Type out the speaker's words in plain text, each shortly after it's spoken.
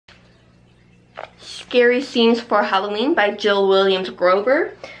Scary Scenes for Halloween by Jill Williams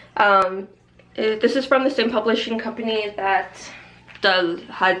Grover. This is from the same publishing company that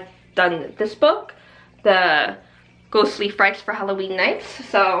had done this book, the Ghostly Frights for Halloween Nights.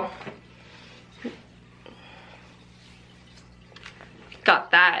 So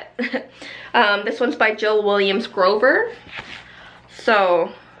got that. This one's by Jill Williams Grover.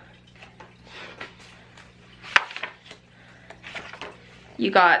 So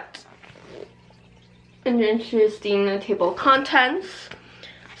you got an interesting table of contents.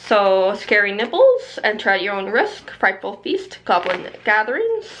 So, Scary Nibbles, Enter at Your Own Risk, Frightful Feast, Goblin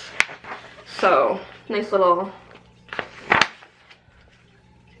Gatherings. So, nice little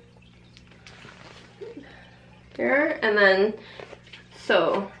there. And then,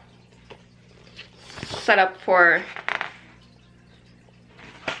 so, set up for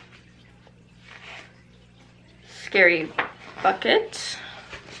Scary Bucket.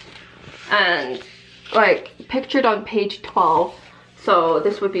 And, like, pictured on page 12. So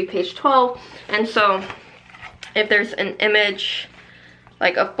this would be page 12, and so if there's an image,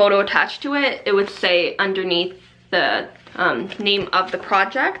 like a photo attached to it, it would say underneath the name of the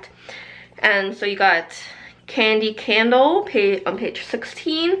project. And so you got Candy Candle on page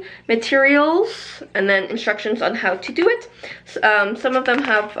 16, materials, and then instructions on how to do it. Some of them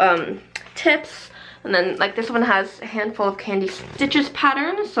have tips, and then like this one has a handful of candy stitches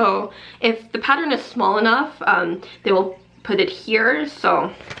pattern. So if the pattern is small enough, they will put it here,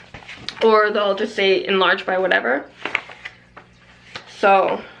 so, or they'll just say enlarge by whatever.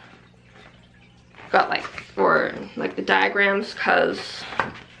 So got like for like the diagrams, because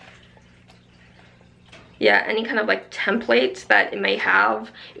yeah, any kind of like templates that it may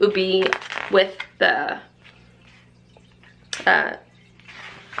have, it would be with the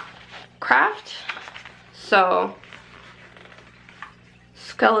craft. So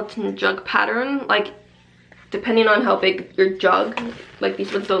skeleton jug pattern, like depending on how big your jug, like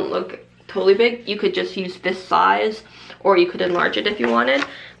these ones don't look totally big, you could just use this size, or you could enlarge it if you wanted,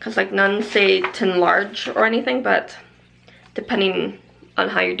 because like none say to enlarge or anything, but depending on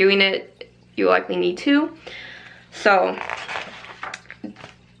how you're doing it, you likely need to. So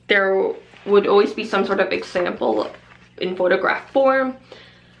there would always be some sort of example in photograph form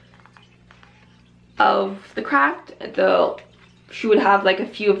of the craft. She would have like a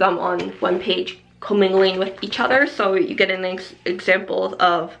few of them on one page commingling with each other, so you get an example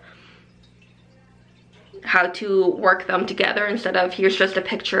of how to work them together, instead of here's just a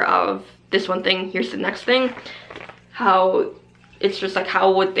picture of this one thing, here's the next thing. How it's just like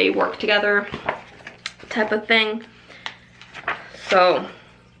how would they work together type of thing. So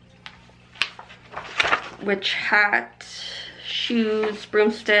witch hat, shoes,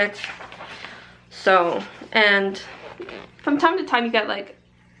 broomstick. So, and from time to time you get like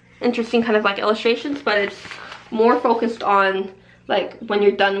interesting kind of like illustrations, but it's more focused on like when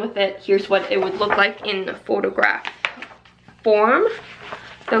you're done with it, here's what it would look like in photograph form.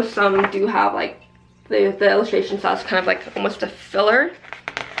 Though some do have like the illustration style is kind of like almost a filler.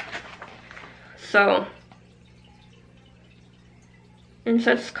 So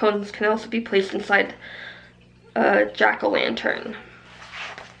incense cones can also be placed inside a jack-o'-lantern.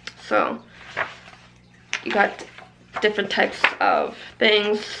 So you got different types of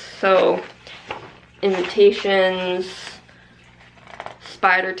things, so invitations,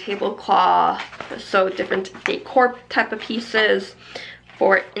 spider tablecloth, so different decor type of pieces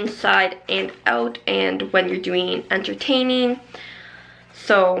for inside and out, and when you're doing entertaining.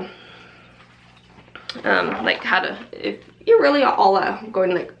 So like how to, if you're really all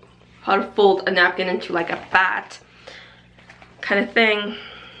going like how to fold a napkin into like a bat kind of thing.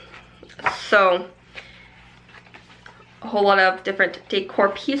 So a whole lot of different decor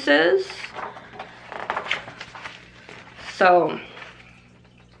pieces. So,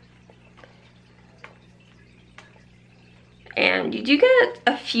 and you do get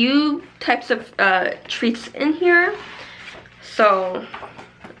a few types of treats in here. So,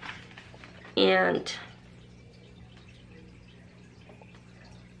 and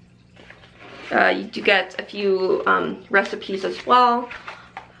you do get a few recipes as well.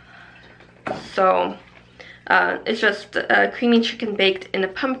 So it's just creamy chicken baked in a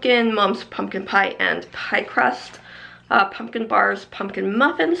pumpkin, mom's pumpkin pie and pie crust, pumpkin bars, pumpkin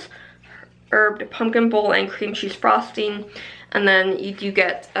muffins, herbed pumpkin bowl, and cream cheese frosting. And then you do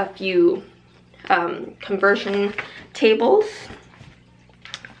get a few conversion tables,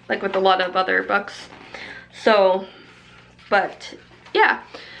 like with a lot of other books. So, but yeah,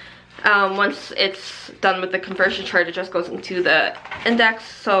 once it's done with the conversion chart, it just goes into the index.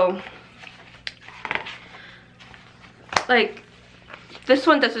 So like this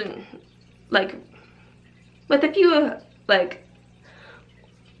one doesn't like with a few, like,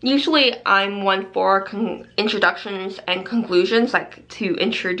 usually I'm one for introductions and conclusions, like to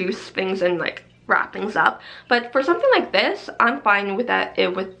introduce things and like wrap things up. But for something like this, I'm fine with that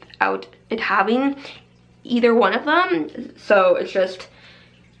without it having either one of them. So it's just,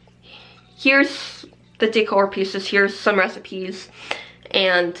 here's the decor pieces, here's some recipes,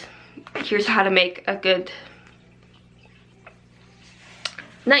 and here's how to make a good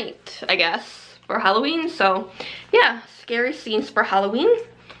night, I guess, for Halloween. So yeah, scary scenes for Halloween.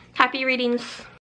 Happy readings.